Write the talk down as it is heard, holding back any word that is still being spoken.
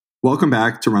Welcome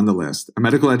back to Run the List, a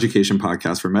medical education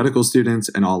podcast for medical students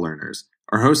and all learners.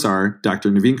 Our hosts are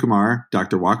Dr. Naveen Kumar,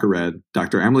 Dr. Walker Red,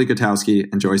 Dr. Emily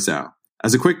Gutowski, and Joy Sao.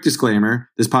 As a quick disclaimer,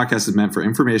 this podcast is meant for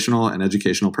informational and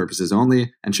educational purposes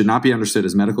only and should not be understood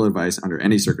as medical advice under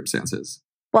any circumstances.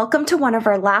 Welcome to one of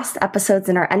our last episodes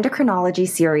in our endocrinology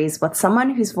series with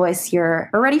someone whose voice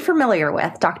you're already familiar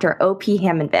with, Dr. O.P.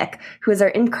 Hamonvik, who is our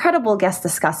incredible guest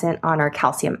discussant on our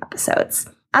calcium episodes.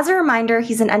 As a reminder,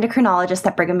 he's an endocrinologist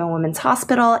at Brigham and Women's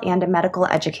Hospital and a medical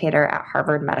educator at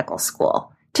Harvard Medical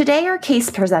School. Today, our case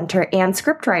presenter and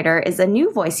scriptwriter is a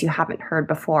new voice you haven't heard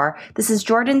before. This is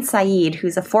Jordan Saeed,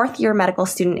 who's a fourth-year medical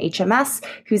student at HMS,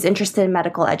 who's interested in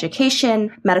medical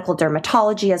education, medical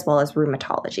dermatology, as well as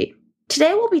rheumatology.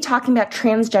 Today, we'll be talking about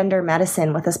transgender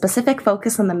medicine with a specific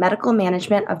focus on the medical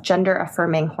management of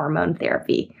gender-affirming hormone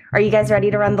therapy. Are you guys ready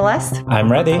to run the list?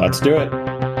 I'm ready. Let's do it.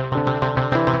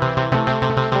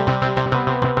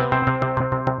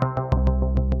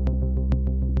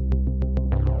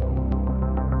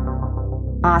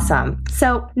 Awesome.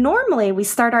 So normally we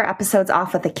start our episodes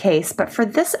off with a case, but for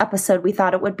this episode, we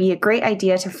thought it would be a great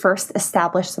idea to first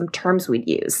establish some terms we'd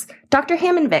use. Dr.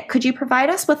 Hamonvik, could you provide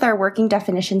us with our working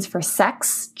definitions for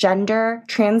sex, gender,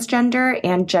 transgender,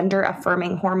 and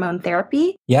gender-affirming hormone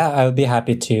therapy? Yeah, I would be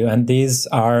happy to. And these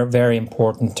are very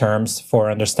important terms for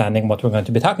understanding what we're going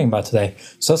to be talking about today.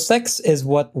 So sex is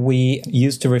what we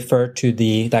use to refer to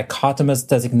the dichotomous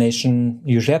designation,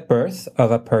 usually at birth,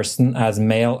 of a person as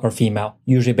male or female,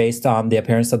 usually based on the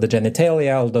appearance of the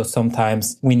genitalia, although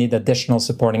sometimes we need additional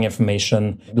supporting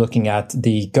information, looking at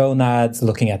the gonads,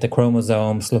 looking at the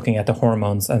chromosomes, looking at the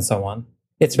hormones, and so on.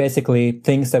 It's basically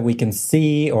things that we can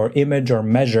see or image or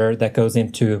measure that goes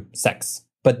into sex.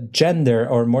 But gender,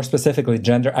 or more specifically,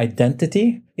 gender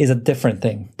identity, is a different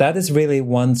thing. That is really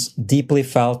one's deeply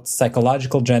felt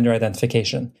psychological gender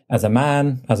identification as a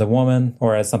man, as a woman,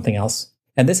 or as something else.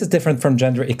 And this is different from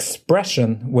gender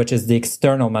expression, which is the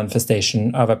external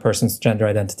manifestation of a person's gender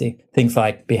identity. Things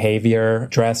like behavior,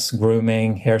 dress,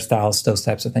 grooming, hairstyles, those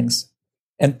types of things.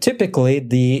 And typically,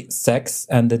 the sex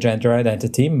and the gender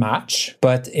identity match,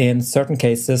 but in certain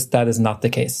cases, that is not the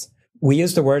case. We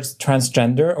use the words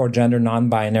transgender or gender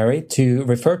non-binary to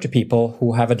refer to people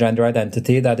who have a gender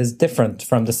identity that is different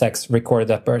from the sex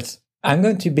recorded at birth. I'm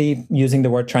going to be using the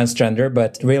word transgender,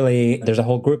 but really there's a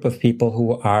whole group of people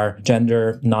who are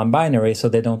gender non-binary, so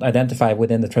they don't identify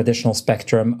within the traditional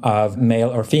spectrum of male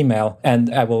or female.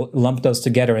 And I will lump those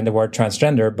together in the word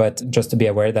transgender, but just to be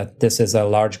aware that this is a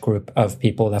large group of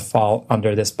people that fall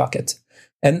under this bucket.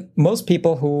 And most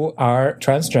people who are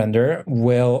transgender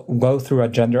will go through a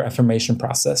gender affirmation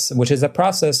process, which is a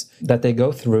process that they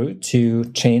go through to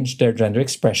change their gender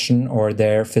expression or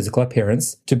their physical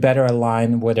appearance to better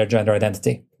align with their gender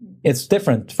identity. It's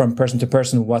different from person to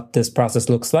person what this process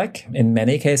looks like. In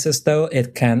many cases, though,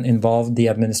 it can involve the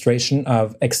administration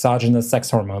of exogenous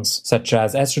sex hormones, such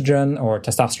as estrogen or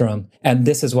testosterone. And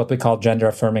this is what we call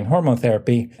gender-affirming hormone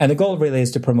therapy. And the goal really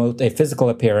is to promote a physical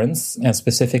appearance and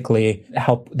specifically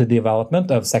help the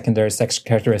development of secondary sex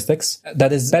characteristics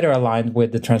that is better aligned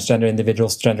with the transgender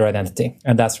individual's gender identity.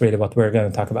 And that's really what we're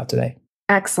going to talk about today.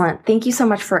 Excellent. Thank you so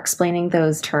much for explaining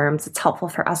those terms. It's helpful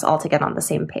for us all to get on the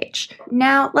same page.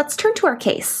 Now, let's turn to our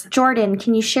case. Jordan,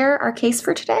 can you share our case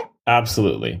for today?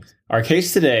 Absolutely. Our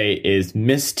case today is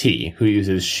Miss T, who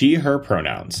uses she, her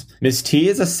pronouns. Miss T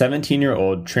is a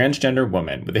 17-year-old transgender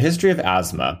woman with a history of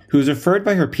asthma who is referred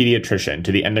by her pediatrician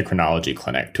to the endocrinology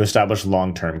clinic to establish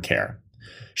long-term care.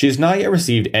 She has not yet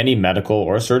received any medical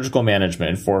or surgical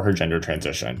management for her gender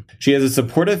transition. She has a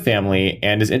supportive family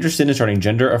and is interested in starting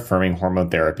gender-affirming hormone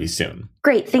therapy soon.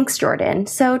 Great. Thanks, Jordan.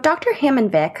 So, Dr.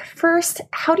 Hamonvik, first,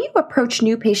 how do you approach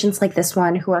new patients like this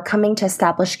one who are coming to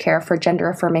establish care for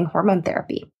gender-affirming hormone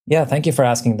therapy? Yeah, thank you for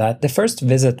asking that. The first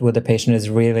visit with the patient is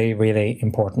really, really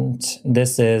important.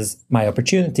 This is my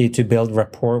opportunity to build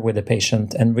rapport with the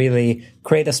patient and really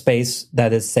create a space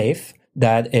that is safe,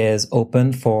 that is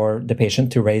open for the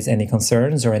patient to raise any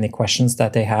concerns or any questions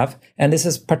that they have. And this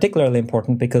is particularly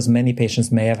important because many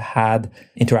patients may have had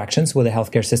interactions with the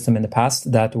healthcare system in the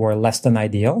past that were less than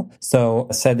ideal. So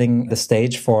setting the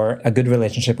stage for a good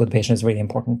relationship with the patient is really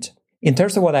important. In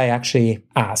terms of what I actually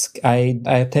ask, I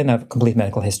obtain a complete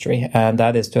medical history, and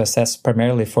that is to assess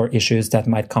primarily for issues that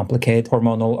might complicate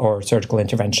hormonal or surgical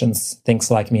interventions, things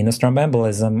like venous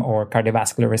thromboembolism or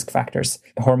cardiovascular risk factors.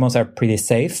 Hormones are pretty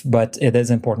safe, but it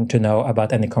is important to know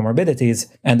about any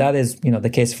comorbidities, and that is, the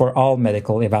case for all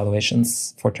medical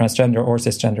evaluations for transgender or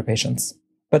cisgender patients.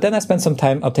 But then I spent some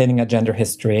time obtaining a gender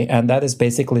history, and that is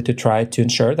basically to try to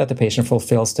ensure that the patient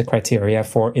fulfills the criteria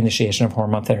for initiation of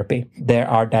hormone therapy. There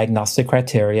are diagnostic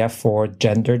criteria for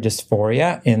gender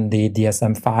dysphoria in the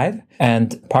DSM-5,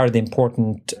 and part of the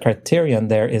important criterion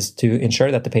there is to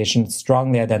ensure that the patient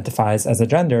strongly identifies as a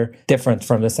gender different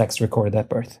from the sex recorded at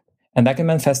birth. And that can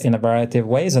manifest in a variety of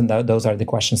ways, and those are the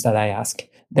questions that I ask.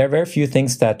 There are very few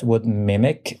things that would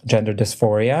mimic gender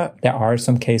dysphoria. There are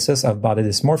some cases of body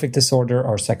dysmorphic disorder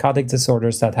or psychotic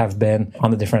disorders that have been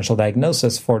on the differential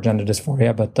diagnosis for gender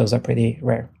dysphoria, but those are pretty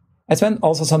rare. I spent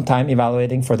also some time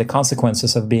evaluating for the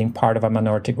consequences of being part of a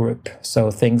minority group.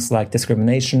 So things like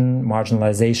discrimination,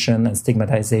 marginalization, and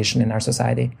stigmatization in our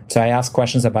society. So I asked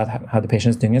questions about how the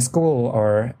patient is doing in school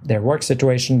or their work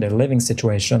situation, their living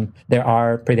situation. There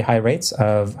are pretty high rates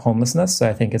of homelessness, so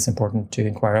I think it's important to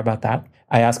inquire about that.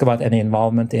 I ask about any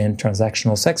involvement in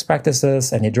transactional sex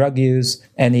practices, any drug use,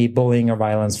 any bullying or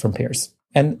violence from peers.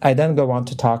 And I then go on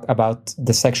to talk about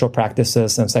the sexual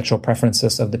practices and sexual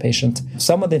preferences of the patient.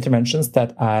 Some of the interventions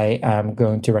that I am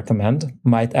going to recommend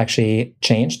might actually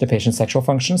change the patient's sexual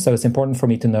function. So it's important for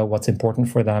me to know what's important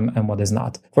for them and what is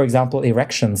not. For example,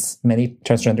 erections. Many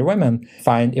transgender women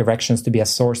find erections to be a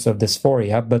source of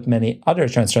dysphoria, but many other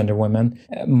transgender women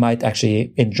might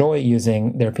actually enjoy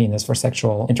using their penis for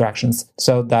sexual interactions.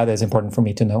 So that is important for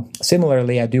me to know.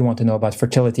 Similarly, I do want to know about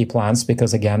fertility plans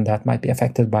because, again, that might be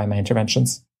affected by my intervention.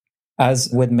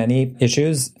 As with many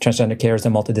issues, transgender care is a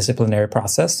multidisciplinary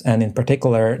process. And in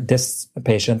particular, this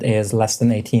patient is less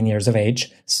than 18 years of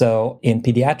age. So in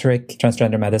pediatric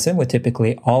transgender medicine, we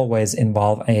typically always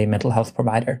involve a mental health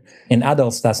provider. In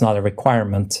adults, that's not a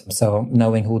requirement. So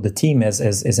knowing who the team is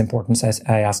important. So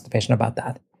I ask the patient about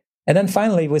that. And then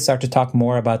finally, we start to talk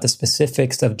more about the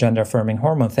specifics of gender-affirming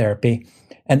hormone therapy.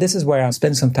 And this is where I'll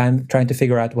spend some time trying to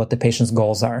figure out what the patient's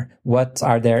goals are. What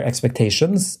are their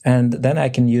expectations? And then I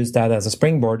can use that as a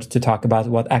springboard to talk about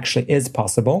what actually is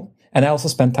possible. And I also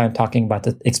spend time talking about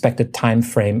the expected time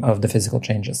frame of the physical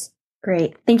changes.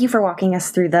 Great. Thank you for walking us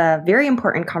through the very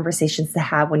important conversations to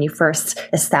have when you first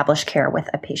establish care with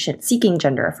a patient seeking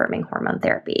gender-affirming hormone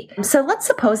therapy. So let's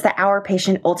suppose that our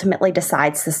patient ultimately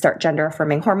decides to start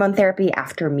gender-affirming hormone therapy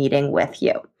after meeting with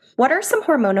you. What are some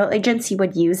hormonal agents you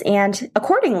would use, and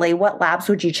accordingly, what labs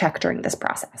would you check during this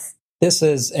process? This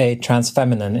is a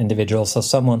transfeminine individual, so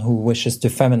someone who wishes to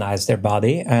feminize their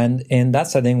body. And in that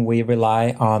setting, we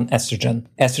rely on estrogen.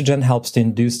 Estrogen helps to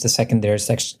induce the secondary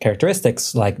sex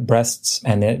characteristics like breasts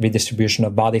and the redistribution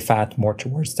of body fat more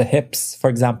towards the hips, for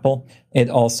example. It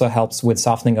also helps with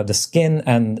softening of the skin,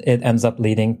 and it ends up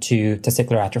leading to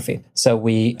testicular atrophy. So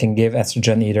we can give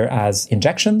estrogen either as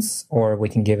injections, or we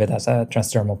can give it as a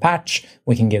transdermal patch.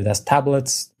 We can give it as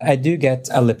tablets. I do get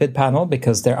a lipid panel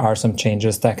because there are some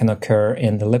changes that can occur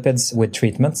in the lipids with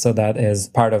treatment. So that is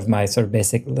part of my sort of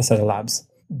basic set of labs.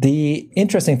 The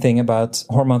interesting thing about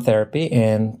hormone therapy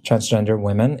in transgender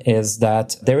women is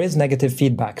that there is negative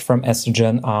feedback from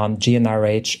estrogen on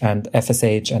GnRH and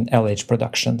FSH and LH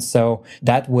production. So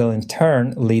that will in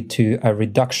turn lead to a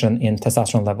reduction in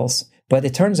testosterone levels. But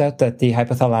it turns out that the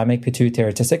hypothalamic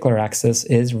pituitary testicular axis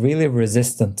is really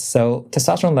resistant. So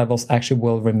testosterone levels actually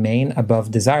will remain above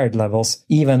desired levels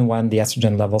even when the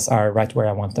estrogen levels are right where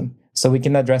I want them. So we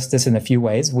can address this in a few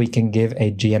ways. We can give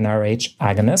a GnRH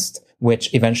agonist,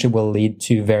 which eventually will lead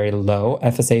to very low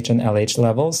FSH and LH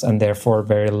levels and therefore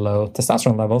very low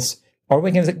testosterone levels. Or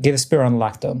we can give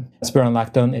spironolactone.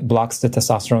 Spironolactone, it blocks the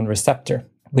testosterone receptor.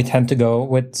 We tend to go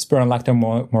with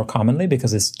spironolactone more commonly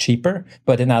because it's cheaper,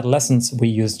 but in adolescents, we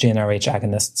use GnRH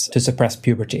agonists to suppress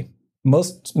puberty.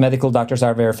 Most medical doctors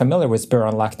are very familiar with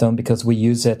spironolactone because we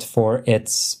use it for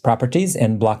its properties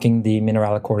in blocking the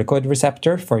mineralocorticoid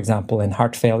receptor, for example, in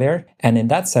heart failure. And in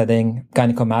that setting,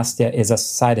 gynecomastia is a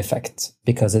side effect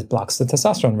because it blocks the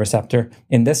testosterone receptor.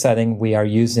 In this setting, we are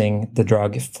using the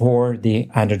drug for the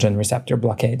androgen receptor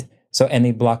blockade. So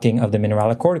any blocking of the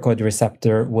mineralocorticoid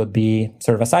receptor would be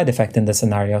sort of a side effect in this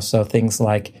scenario. So things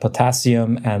like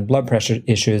potassium and blood pressure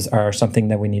issues are something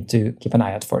that we need to keep an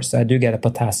eye out for. So I do get a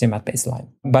potassium at baseline.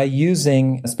 By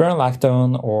using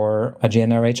spironolactone or a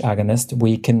GnRH agonist,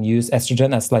 we can use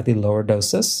estrogen at slightly lower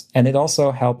doses. And it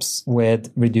also helps with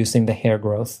reducing the hair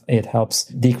growth. It helps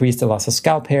decrease the loss of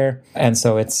scalp hair. And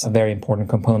so it's a very important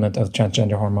component of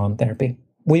transgender hormone therapy.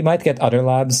 We might get other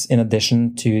labs in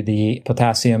addition to the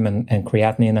potassium and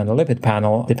creatinine and the lipid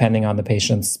panel, depending on the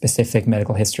patient's specific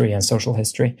medical history and social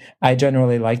history. I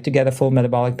generally like to get a full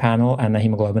metabolic panel and a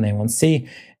hemoglobin A1C,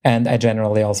 and I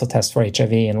generally also test for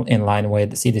HIV in line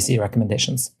with CDC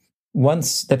recommendations.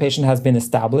 Once the patient has been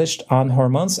established on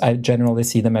hormones, I generally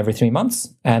see them every 3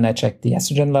 months, and I check the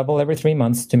estrogen level every 3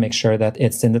 months to make sure that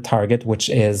it's in the target, which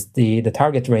is the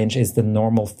target range is the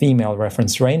normal female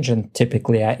reference range, and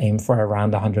typically I aim for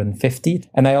around 150.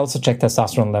 And I also check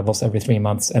testosterone levels every 3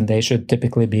 months, and they should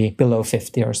typically be below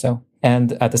 50 or so.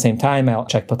 And at the same time, I'll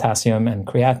check potassium and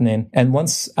creatinine. And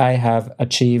once I have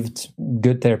achieved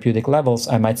good therapeutic levels,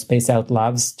 I might space out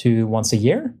labs to once a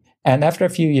year. And after a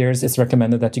few years, it's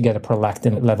recommended that you get a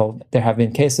prolactin level. There have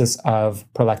been cases of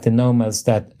prolactinomas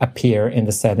that appear in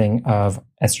the setting of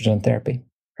estrogen therapy.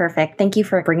 Perfect. Thank you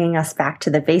for bringing us back to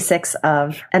the basics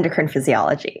of endocrine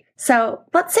physiology. So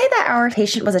let's say that our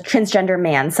patient was a transgender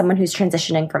man, someone who's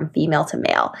transitioning from female to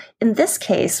male. In this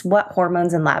case, what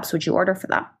hormones and labs would you order for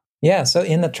them? Yeah, so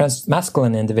in a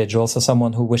transmasculine individual, so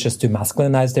someone who wishes to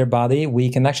masculinize their body, we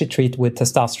can actually treat with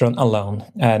testosterone alone.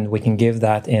 And we can give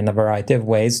that in a variety of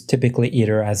ways, typically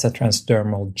either as a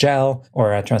transdermal gel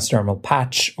or a transdermal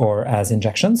patch or as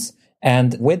injections.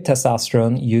 And with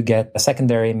testosterone, you get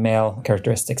secondary male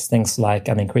characteristics, things like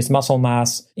an increased muscle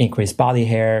mass, increased body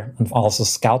hair, and also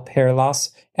scalp hair loss.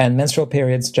 And menstrual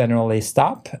periods generally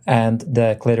stop and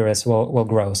the clitoris will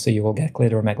grow, so you will get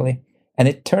clitoromegaly. And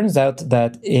it turns out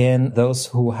that in those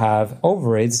who have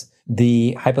ovaries,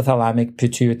 the hypothalamic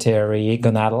pituitary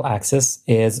gonadal axis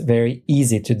is very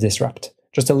easy to disrupt.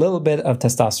 Just a little bit of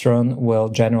testosterone will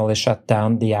generally shut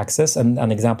down the axis. And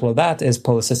an example of that is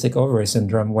polycystic ovary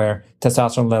syndrome, where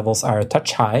testosterone levels are a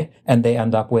touch high and they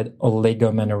end up with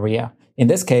oligomenorrhea. In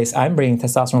this case, I'm bringing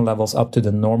testosterone levels up to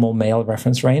the normal male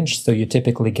reference range. So you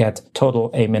typically get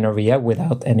total amenorrhea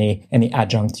without any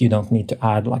adjunct. You don't need to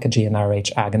add like a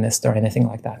GnRH agonist or anything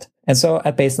like that. And so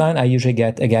at baseline, I usually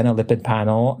get, again, a lipid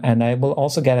panel, and I will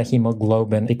also get a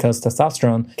hemoglobin because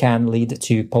testosterone can lead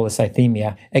to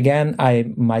polycythemia. Again,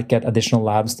 I might get additional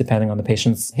labs depending on the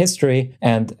patient's history,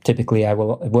 and typically I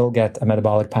will get a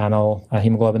metabolic panel, a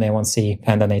hemoglobin A1C,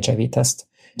 and an HIV test.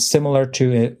 Similar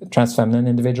to transfeminine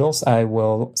individuals, I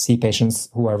will see patients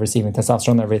who are receiving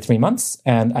testosterone every 3 months,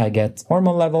 and I get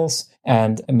hormone levels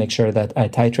and make sure that I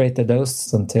titrate the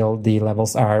dose until the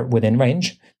levels are within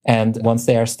range. And once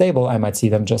they are stable, I might see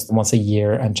them just once a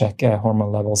year and check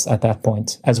hormone levels at that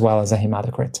point, as well as a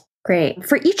hematocrit. Great.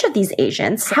 For each of these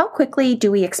agents, how quickly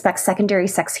do we expect secondary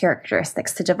sex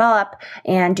characteristics to develop?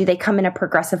 And do they come in a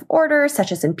progressive order,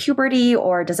 such as in puberty,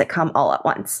 or does it come all at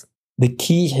once? The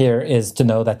key here is to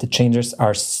know that the changes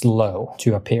are slow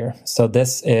to appear. So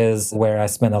this is where I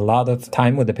spend a lot of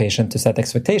time with the patient to set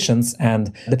expectations,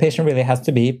 and the patient really has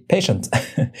to be patient.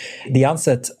 The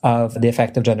onset of the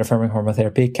effect of gender-affirming hormone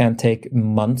therapy can take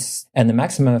months, and the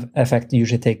maximum effect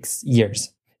usually takes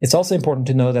years. It's also important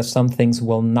to know that some things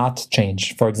will not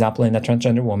change. For example, in a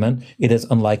transgender woman, it is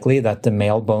unlikely that the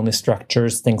male bony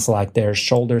structures, things like their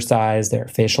shoulder size, their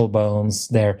facial bones,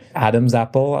 their Adam's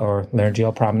apple or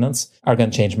laryngeal prominence, are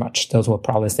going to change much. Those will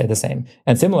probably stay the same.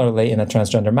 And similarly, in a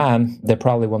transgender man, there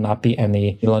probably will not be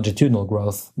any longitudinal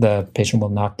growth. The patient will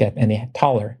not get any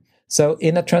taller. So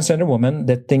in a transgender woman,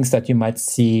 the things that you might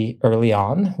see early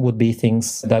on would be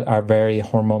things that are very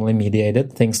hormonally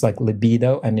mediated. Things like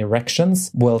libido and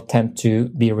erections will tend to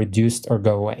be reduced or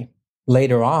go away.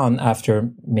 Later on,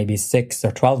 after maybe 6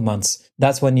 or 12 months,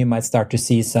 that's when you might start to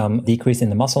see some decrease in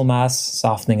the muscle mass,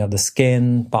 softening of the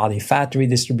skin, body fat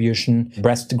redistribution,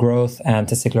 breast growth, and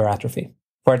testicular atrophy.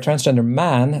 For a transgender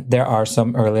man, there are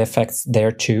some early effects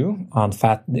there too on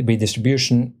fat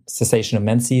redistribution, cessation of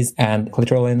menses, and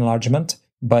clitoral enlargement.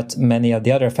 But many of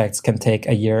the other effects can take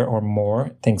a year or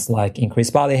more, things like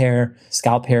increased body hair,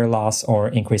 scalp hair loss, or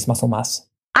increased muscle mass.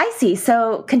 I see.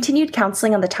 So continued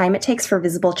counseling on the time it takes for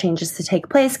visible changes to take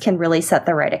place can really set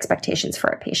the right expectations for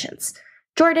our patients.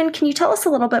 Jordan, can you tell us a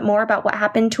little bit more about what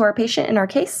happened to our patient in our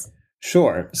case?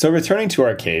 Sure. So returning to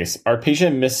our case, our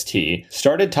patient Miss T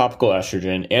started topical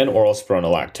estrogen and oral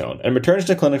spironolactone and returns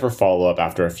to clinic for follow-up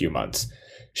after a few months.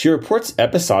 She reports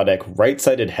episodic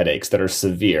right-sided headaches that are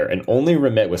severe and only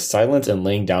remit with silence and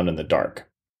laying down in the dark.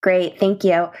 Great, thank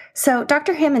you. So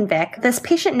Dr. Hammonvik, this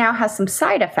patient now has some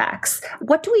side effects.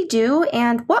 What do we do,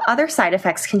 and what other side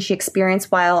effects can she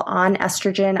experience while on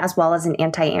estrogen as well as an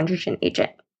anti-androgen agent?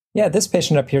 Yeah, this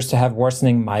patient appears to have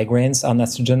worsening migraines on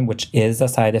estrogen, which is a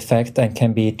side effect and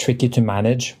can be tricky to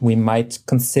manage. We might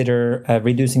consider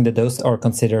reducing the dose or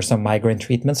consider some migraine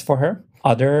treatments for her.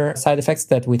 Other side effects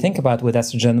that we think about with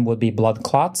estrogen would be blood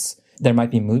clots. There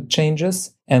might be mood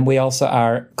changes. And we also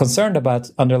are concerned about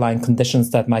underlying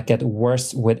conditions that might get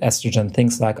worse with estrogen,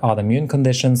 things like autoimmune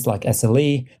conditions like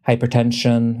SLE,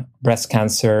 hypertension, breast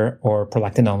cancer, or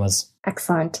prolactinomas.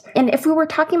 Excellent. And if we were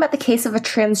talking about the case of a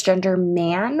transgender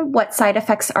man, what side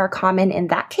effects are common in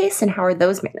that case and how are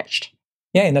those managed?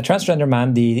 Yeah, in a transgender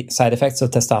man, the side effects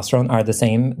of testosterone are the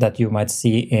same that you might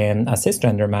see in a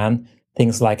cisgender man.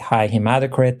 Things like high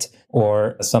hematocrit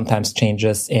or sometimes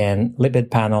changes in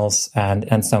lipid panels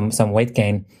and some weight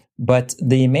gain. But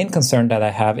the main concern that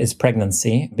I have is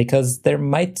pregnancy, because there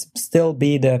might still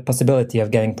be the possibility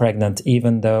of getting pregnant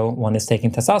even though one is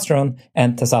taking testosterone,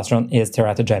 and testosterone is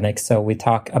teratogenic. So we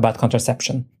talk about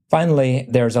contraception. Finally,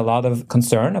 there's a lot of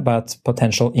concern about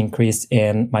potential increase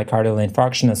in myocardial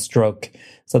infarction and stroke.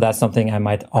 So that's something I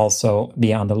might also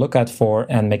be on the lookout for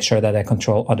and make sure that I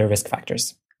control other risk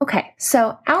factors. Okay,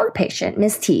 so our patient,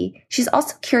 Ms. T, she's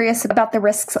also curious about the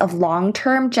risks of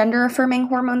long-term gender-affirming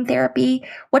hormone therapy.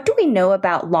 What do we know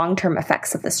about long-term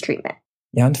effects of this treatment?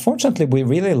 Yeah, unfortunately, we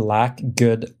really lack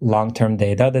good long-term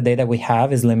data. The data we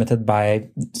have is limited by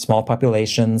small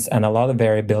populations and a lot of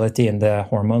variability in the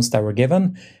hormones that were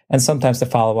given. And sometimes the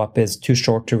follow-up is too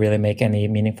short to really make any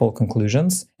meaningful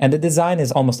conclusions. And the design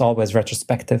is almost always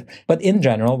retrospective. But in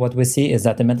general, what we see is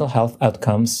that the mental health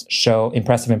outcomes show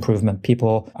impressive improvement.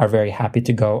 People are very happy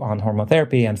to go on hormone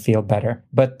therapy and feel better.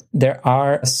 But there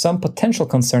are some potential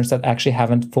concerns that actually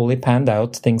haven't fully panned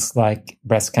out, things like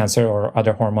breast cancer or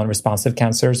other hormone-responsive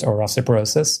cancers or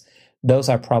osteoporosis. Those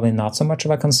are probably not so much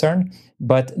of a concern,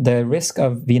 but the risk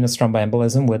of venous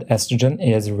thromboembolism with estrogen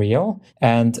is real,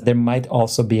 and there might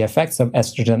also be effects of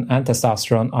estrogen and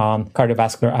testosterone on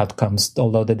cardiovascular outcomes,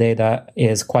 although the data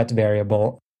is quite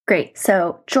variable. Great.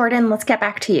 So, Jordan, let's get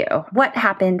back to you. What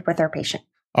happened with our patient?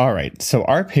 All right, so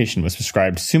our patient was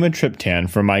prescribed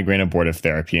sumatriptan for migraine abortive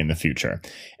therapy in the future,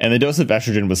 and the dose of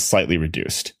estrogen was slightly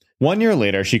reduced. 1 year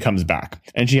later, she comes back,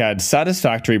 and she had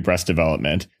satisfactory breast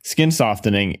development, skin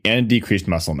softening, and decreased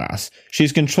muscle mass.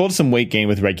 She's controlled some weight gain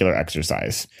with regular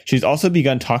exercise. She's also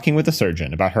begun talking with a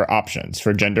surgeon about her options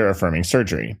for gender-affirming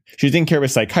surgery. She's in care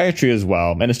with psychiatry as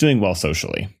well, and is doing well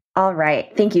socially. All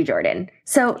right. Thank you, Jordan.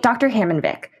 So, Dr.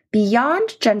 Hammond-Vick,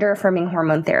 beyond gender-affirming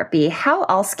hormone therapy, how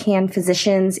else can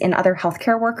physicians and other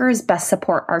healthcare workers best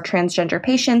support our transgender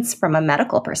patients from a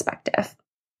medical perspective?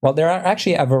 Well, there are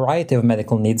actually a variety of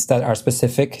medical needs that are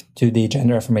specific to the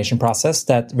gender affirmation process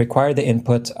that require the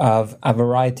input of a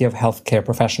variety of healthcare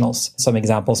professionals. Some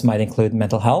examples might include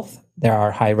mental health. There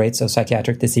are high rates of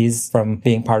psychiatric disease from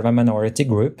being part of a minority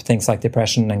group, things like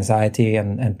depression, anxiety,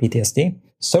 and PTSD.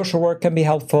 Social work can be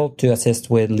helpful to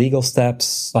assist with legal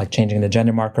steps like changing the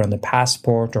gender marker on the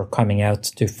passport or coming out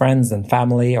to friends and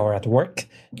family or at work,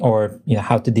 or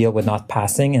how to deal with not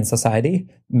passing in society.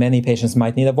 Many patients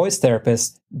might need a voice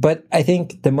therapist, but I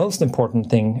think the most important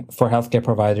thing for healthcare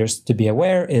providers to be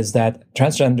aware is that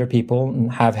transgender people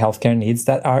have healthcare needs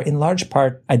that are in large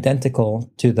part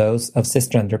identical to those of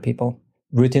cisgender people.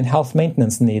 Routine health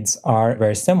maintenance needs are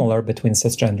very similar between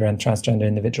cisgender and transgender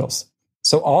individuals.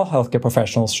 So all healthcare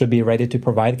professionals should be ready to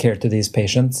provide care to these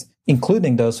patients,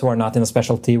 including those who are not in a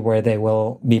specialty where they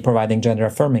will be providing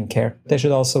gender-affirming care. They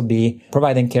should also be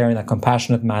providing care in a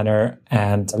compassionate manner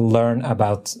and learn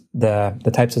about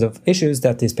the types of issues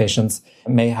that these patients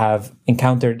may have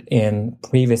encountered in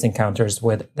previous encounters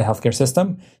with the healthcare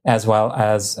system, as well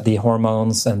as the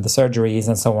hormones and the surgeries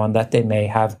and so on that they may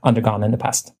have undergone in the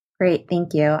past. Great.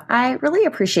 Thank you. I really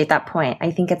appreciate that point. I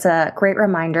think it's a great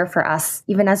reminder for us,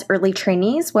 even as early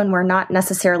trainees, when we're not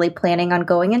necessarily planning on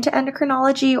going into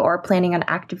endocrinology or planning on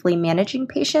actively managing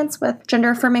patients with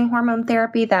gender-affirming hormone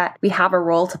therapy, that we have a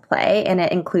role to play. And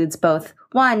it includes both,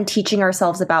 one, teaching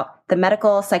ourselves about the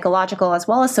medical, psychological, as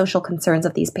well as social concerns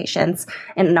of these patients.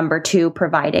 And number two,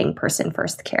 providing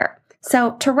person-first care.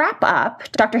 So to wrap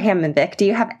up, Dr. Hammond-Vick, do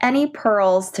you have any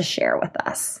pearls to share with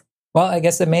us? Well, I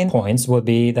guess the main points would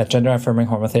be that gender-affirming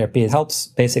hormone therapy helps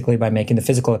basically by making the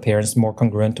physical appearance more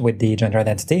congruent with the gender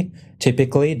identity.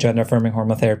 Typically, gender-affirming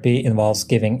hormone therapy involves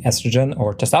giving estrogen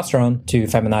or testosterone to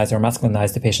feminize or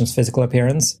masculinize the patient's physical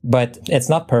appearance, but it's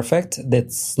not perfect.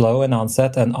 It's slow in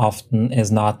onset and often is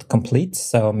not complete,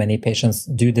 so many patients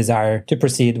do desire to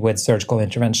proceed with surgical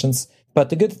interventions. But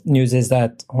the good news is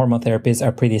that hormone therapies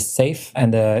are pretty safe,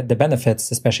 and the benefits,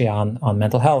 especially on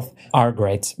mental health, are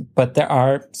great. But there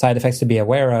are side effects to be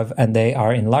aware of, and they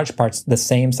are in large parts the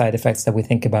same side effects that we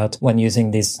think about when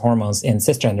using these hormones in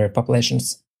cisgender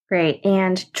populations. Great.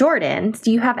 And Jordan, do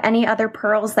you have any other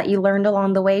pearls that you learned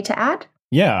along the way to add?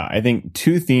 Yeah, I think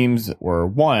two themes were,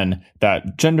 one,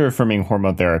 that gender-affirming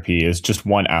hormone therapy is just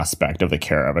one aspect of the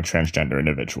care of a transgender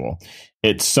individual.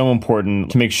 It's so important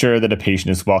to make sure that a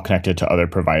patient is well connected to other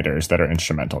providers that are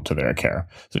instrumental to their care,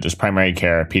 such as primary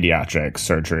care, pediatrics,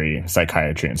 surgery,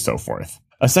 psychiatry, and so forth.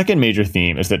 A second major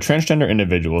theme is that transgender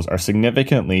individuals are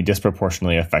significantly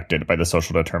disproportionately affected by the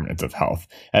social determinants of health.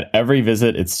 At every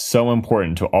visit, it's so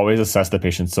important to always assess the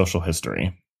patient's social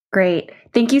history. Great.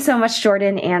 Thank you so much,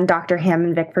 Jordan and Dr.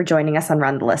 Hammonvik, for joining us on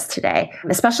Run the List today,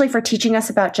 especially for teaching us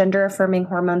about gender-affirming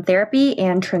hormone therapy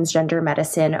and transgender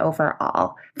medicine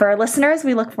overall. For our listeners,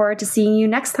 we look forward to seeing you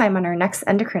next time on our next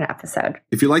endocrine episode.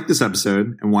 If you like this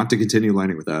episode and want to continue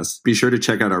learning with us, be sure to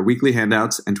check out our weekly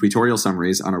handouts and tutorial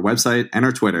summaries on our website and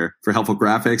our Twitter for helpful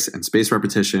graphics and spaced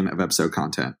repetition of episode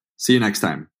content. See you next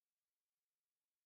time.